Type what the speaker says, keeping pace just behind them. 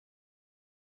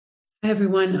Hi,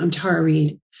 everyone. I'm Tara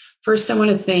Reade. First, I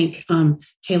want to thank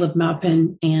Caleb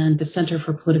Maupin and the Center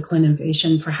for Political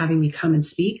Innovation for having me come and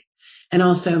speak. And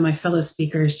also my fellow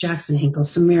speakers, Jackson Hinkle,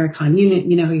 Samira Khan.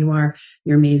 You know who you are.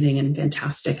 You're amazing and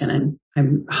fantastic. And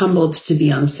I'm humbled to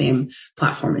be on the same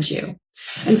platform as you.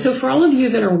 And so for all of you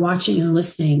that are watching and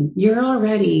listening, you're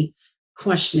already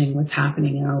questioning what's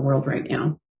happening in our world right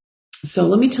now. So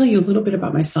let me tell you a little bit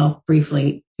about myself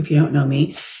briefly, if you don't know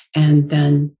me, and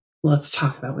then let's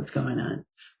talk about what's going on.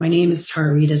 My name is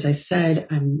Tara Reade. As I said,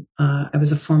 I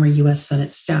was a former U.S.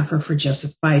 Senate staffer for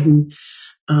Joseph Biden,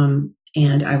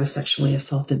 and I was sexually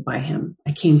assaulted by him.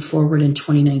 I came forward in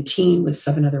 2019 with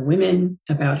 7 other women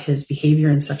about his behavior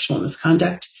and sexual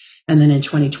misconduct. And then in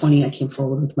 2020, I came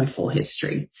forward with my full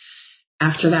history.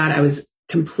 After that, I was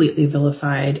completely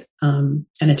vilified and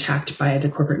attacked by the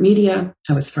corporate media.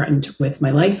 I was threatened with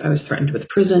my life. I was threatened with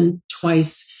prison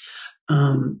twice.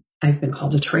 I've been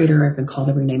called a traitor. I've been called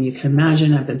every name you can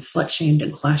imagine. I've been slut shamed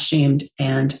and class shamed.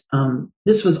 And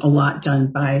this was a lot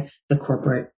done by the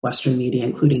corporate Western media,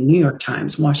 including New York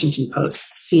Times, Washington Post,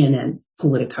 CNN,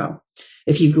 Politico.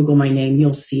 If you Google my name,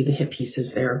 you'll see the hit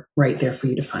pieces there, right there for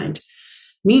you to find.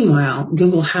 Meanwhile,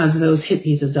 Google has those hit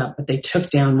pieces up, but they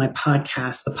took down my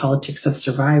podcast, The Politics of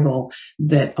Survival,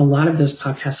 that a lot of those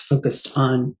podcasts focused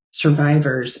on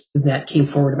survivors that came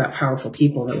forward about powerful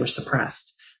people that were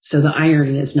suppressed. So the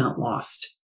irony is not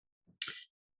lost.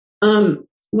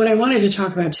 What I wanted to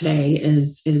talk about today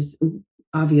is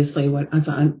obviously what's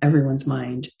on everyone's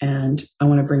mind. And I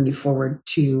want to bring you forward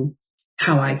to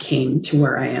how I came to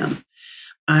where I am.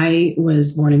 I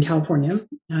was born in California.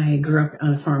 I grew up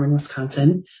on a farm in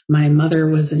Wisconsin. My mother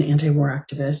was an anti-war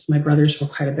activist. My brothers were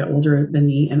quite a bit older than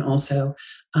me and also,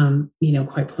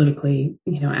 quite politically,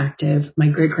 active. My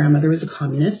great-grandmother was a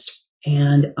communist.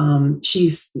 And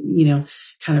she's,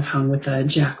 kind of hung with the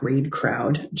Jack Reade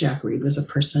crowd. Jack Reade was a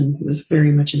person who was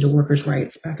very much into workers'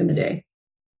 rights back in the day.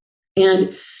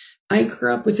 And I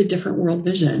grew up with a different world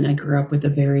vision. I grew up with a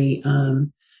very,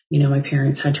 my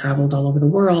parents had traveled all over the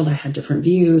world. I had different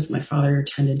views. My father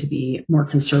tended to be more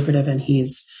conservative, and he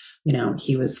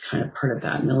was kind of part of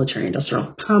that military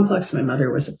industrial complex. My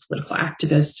mother was a political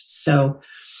activist. So,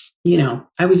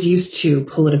 I was used to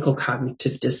political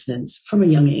cognitive dissonance from a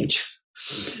young age,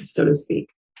 so to speak.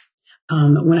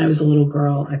 When I was a little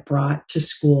girl, I brought to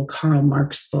school Karl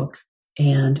Marx's book,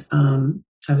 and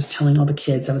I was telling all the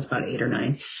kids, I was about 8 or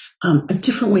 9, a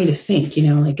different way to think,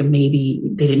 like maybe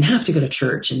they didn't have to go to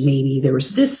church and maybe there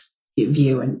was this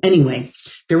view. And anyway,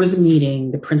 there was a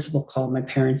meeting. The principal called my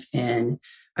parents in.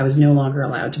 I was no longer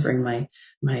allowed to bring my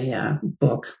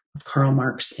book of Karl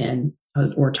Marx in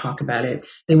or talk about it.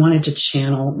 They wanted to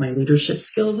channel my leadership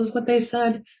skills is what they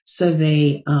said. So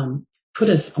they put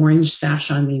an orange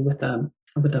sash on me with a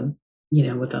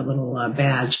little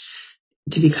badge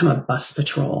to become a bus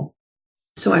patrol.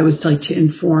 So I was like to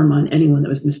inform on anyone that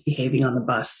was misbehaving on the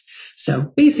bus.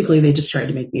 So basically they just tried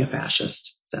to make me a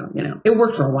fascist. So, it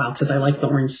worked for a while because I like the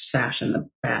orange sash and the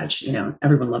badge.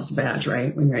 Everyone loves a badge,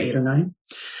 right? When you're 8 or 9.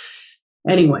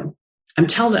 Anyway, I'm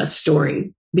telling that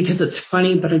story because it's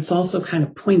funny, but it's also kind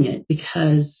of poignant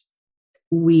because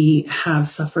we have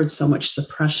suffered so much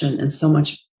suppression and so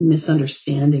much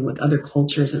misunderstanding with other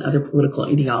cultures and other political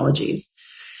ideologies.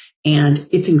 And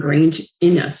it's ingrained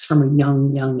in us from a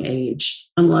young age,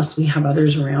 unless we have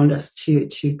others around us to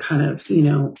kind of,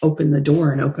 open the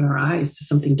door and open our eyes to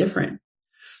something different.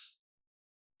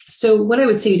 So what I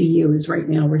would say to you is right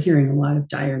now we're hearing a lot of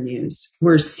dire news.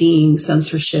 We're seeing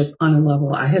censorship on a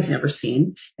level I have never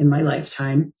seen in my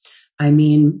lifetime. I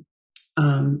mean,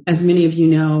 as many of you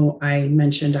know, I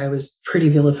mentioned I was pretty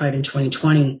vilified in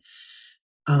 2020.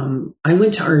 I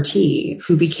went to RT,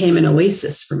 who became an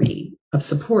oasis for me of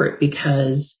support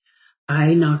because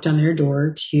I knocked on their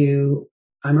door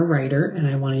I'm a writer and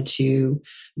I wanted to,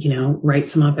 write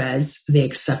some op-eds. They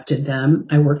accepted them.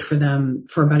 I worked for them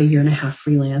for about 1.5 years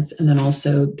freelance. And then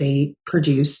also they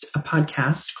produced a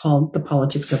podcast called The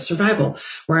Politics of Survival,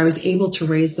 where I was able to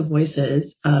raise the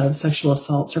voices of sexual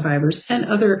assault survivors and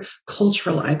other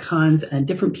cultural icons and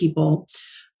different people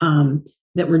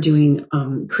that were doing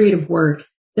creative work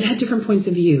that had different points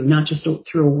of view, not just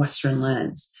through a Western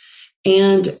lens.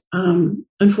 And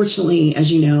unfortunately,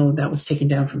 as you know, that was taken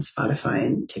down from Spotify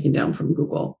and taken down from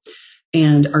Google.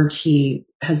 And RT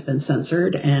has been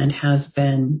censored and has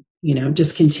been,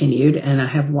 discontinued. And I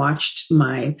have watched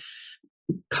my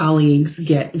colleagues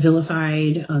get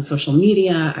vilified on social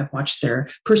media. I've watched their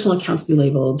personal accounts be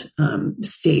labeled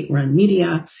state-run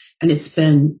media. And it's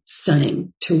been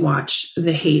stunning to watch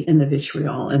the hate and the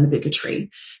vitriol and the bigotry.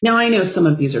 Now, I know some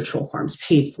of these are troll farms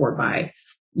paid for by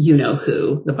you know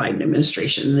who, the Biden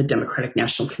administration, the Democratic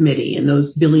National Committee, and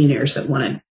those billionaires that want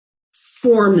to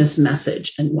form this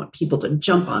message and want people to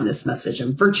jump on this message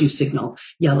and virtue signal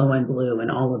yellow and blue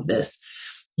and all of this,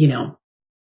 you know.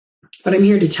 But I'm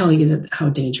here to tell you that how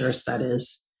dangerous that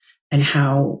is, and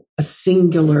how a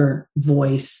singular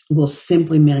voice will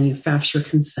simply manufacture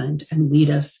consent and lead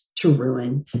us to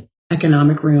ruin,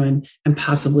 economic ruin, and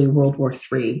possibly World War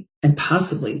III, and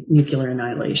possibly nuclear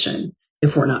annihilation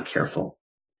if we're not careful.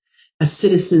 As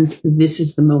citizens, this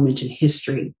is the moment in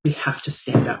history. We have to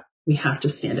stand up. We have to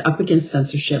stand up against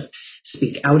censorship,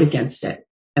 speak out against it.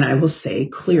 And I will say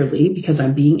clearly, because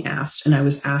I'm being asked, and I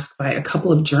was asked by a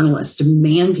couple of journalists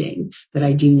demanding that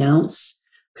I denounce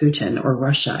Putin or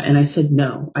Russia. And I said,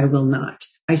 no, I will not.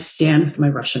 I stand with my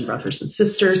Russian brothers and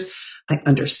sisters. I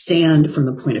understand from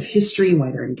the point of history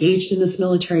why they're engaged in this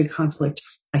military conflict.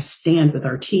 I stand with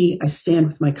RT. I stand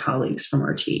with my colleagues from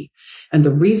RT. And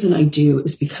the reason I do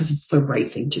is because it's the right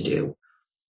thing to do.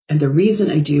 And the reason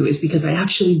I do is because I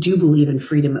actually do believe in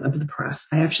freedom of the press.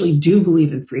 I actually do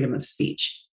believe in freedom of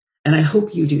speech. And I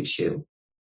hope you do too.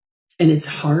 And it's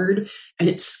hard and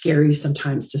it's scary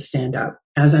sometimes to stand up.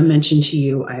 As I mentioned to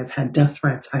you, I have had death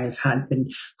threats. I have been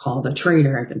called a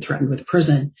traitor. I've been threatened with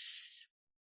prison.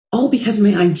 All because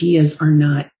my ideas are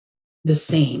not the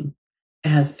same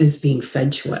as is being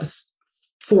fed to us.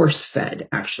 Force fed,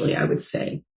 actually, I would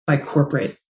say, by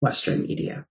corporate Western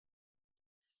media.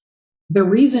 The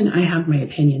reason I have my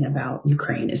opinion about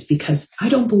Ukraine is because I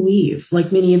don't believe,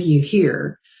 like many of you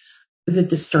here, that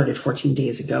this started 14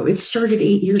 days ago. It started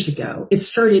 8 years ago. It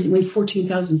started when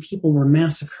 14,000 people were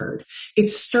massacred. It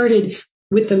started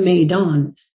with the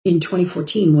Maidan in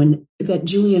 2014 when that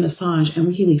Julian Assange and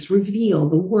WikiLeaks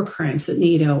revealed the war crimes that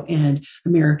NATO and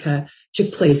America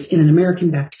took place in an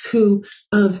American-backed coup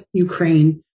of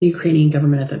Ukraine, the Ukrainian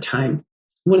government at the time,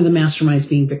 one of the masterminds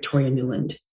being Victoria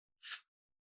Nuland.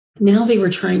 Now they were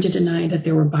trying to deny that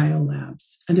there were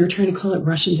biolabs, and they were trying to call it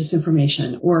Russian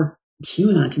disinformation or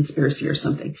QAnon conspiracy or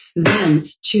something. Then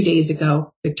 2 days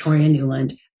ago, Victoria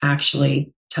Nuland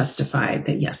actually testified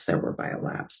that yes, there were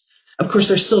biolabs. Of course,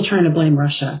 they're still trying to blame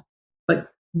Russia. But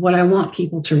what I want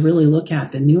people to really look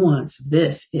at, the nuance of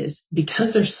this is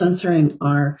because they're censoring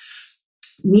our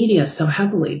media so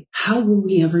heavily, how will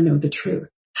we ever know the truth?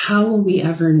 How will we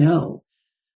ever know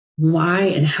why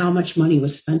and how much money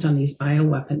was spent on these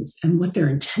bioweapons and what their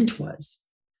intent was?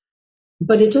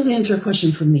 But it doesn't answer a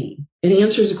question for me. It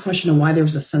answers a question of why there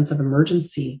was a sense of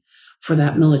emergency for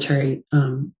that military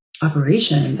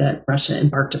operation that Russia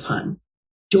embarked upon.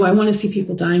 Do I want to see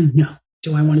people dying? No.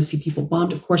 Do I want to see people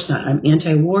bombed? Of course not. I'm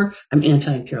anti-war. I'm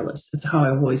anti-imperialist. That's how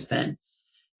I've always been.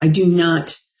 I do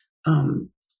not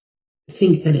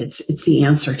think that it's the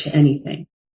answer to anything.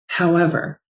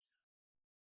 However,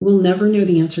 we'll never know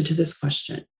the answer to this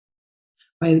question.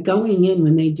 By going in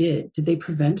when they did they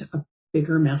prevent a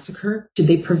bigger massacre? Did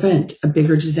they prevent a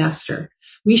bigger disaster?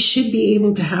 We should be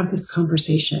able to have this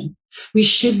conversation. We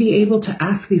should be able to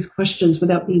ask these questions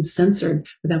without being censored,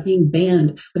 without being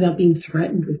banned, without being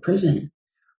threatened with prison.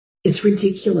 It's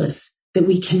ridiculous that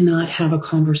we cannot have a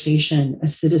conversation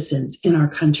as citizens in our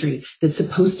country that's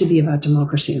supposed to be about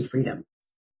democracy and freedom.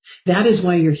 That is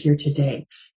why you're here today.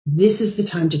 This is the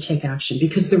time to take action,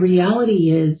 because the reality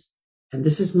is, and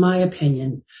this is my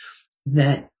opinion,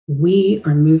 that we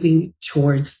are moving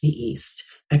towards the East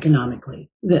economically.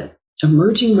 The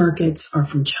emerging markets are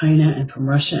from China and from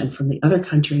Russia and from the other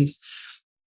countries.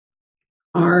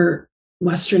 Our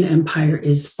Western empire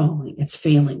is falling. It's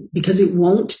failing because it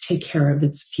won't take care of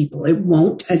its people. It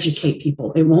won't educate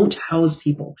people. It won't house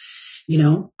people. You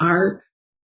know, our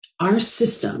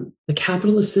system, the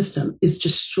capitalist system, is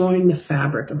destroying the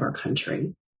fabric of our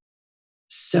country.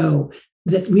 So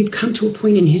that we've come to a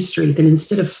point in history that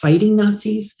instead of fighting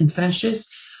Nazis and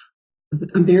fascists,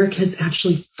 America is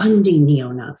actually funding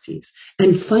neo-Nazis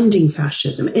and funding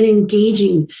fascism and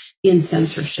engaging in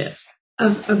censorship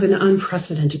of an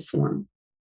unprecedented form.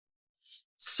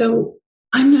 So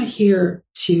I'm not here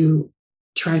to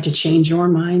try to change your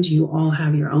mind. You all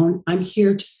have your own. I'm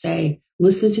here to say,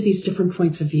 listen to these different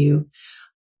points of view,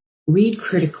 read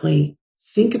critically,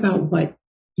 think about what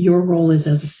your role is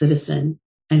as a citizen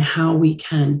and how we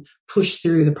can push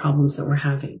through the problems that we're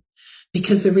having.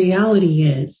 Because the reality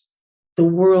is the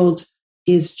world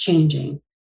is changing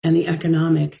and the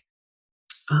economic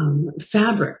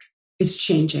fabric is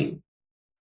changing.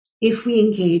 If we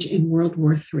engage in World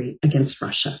War III against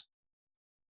Russia,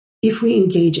 if we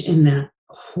engage in that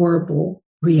horrible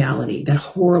reality, that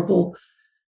horrible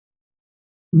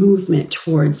movement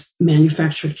towards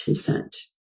manufactured consent,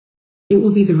 it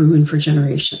will be the ruin for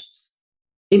generations.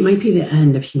 It might be the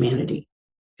end of humanity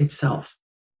itself.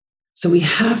 So we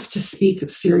have to speak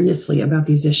seriously about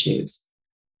these issues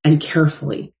and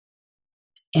carefully.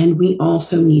 And we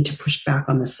also need to push back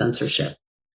on the censorship.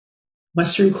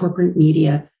 Western corporate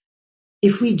media,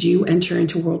 if we do enter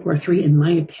into World War III, in my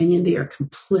opinion, they are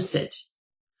complicit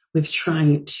with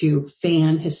trying to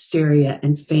fan hysteria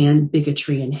and fan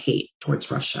bigotry and hate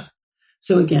towards Russia.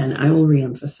 So again, I will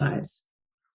reemphasize,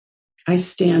 I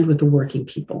stand with the working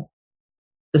people,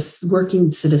 the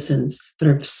working citizens that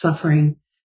are suffering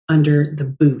under the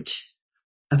boot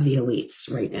of the elites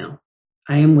right now.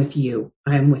 I am with you.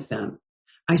 I am with them.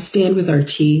 I stand with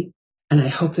RT, and I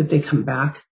hope that they come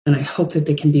back, and I hope that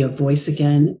they can be a voice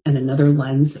again and another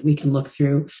lens that we can look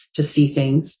through to see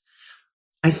things.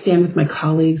 I stand with my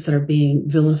colleagues that are being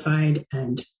vilified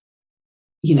and,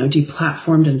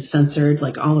 deplatformed and censored,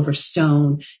 like Oliver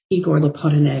Stone, Igor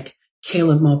Lopotnik,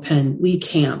 Caleb Maupin, Lee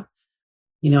Camp,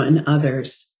 and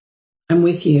others. I'm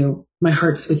with you. My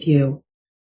heart's with you.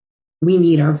 We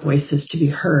need our voices to be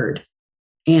heard.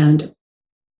 And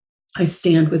I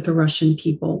stand with the Russian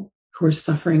people who are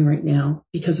suffering right now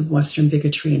because of Western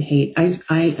bigotry and hate.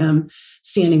 I am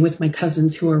standing with my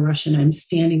cousins who are Russian. I'm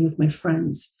standing with my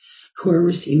friends who are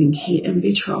receiving hate and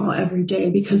vitriol every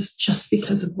day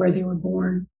because of where they were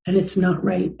born. And it's not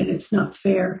right, and it's not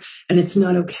fair, and it's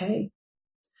not okay.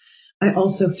 I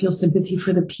also feel sympathy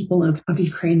for the people of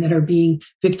Ukraine that are being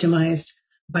victimized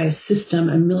by a system,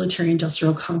 a military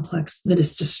industrial complex that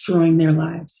is destroying their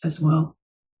lives as well.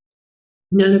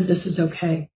 None of this is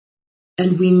okay.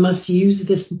 And we must use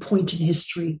this point in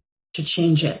history to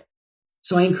change it.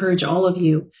 So I encourage all of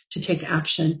you to take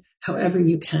action however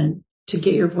you can to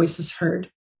get your voices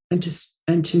heard and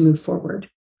to move forward.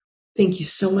 Thank you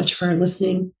so much for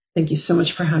listening. Thank you so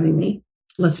much for having me.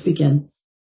 Let's begin.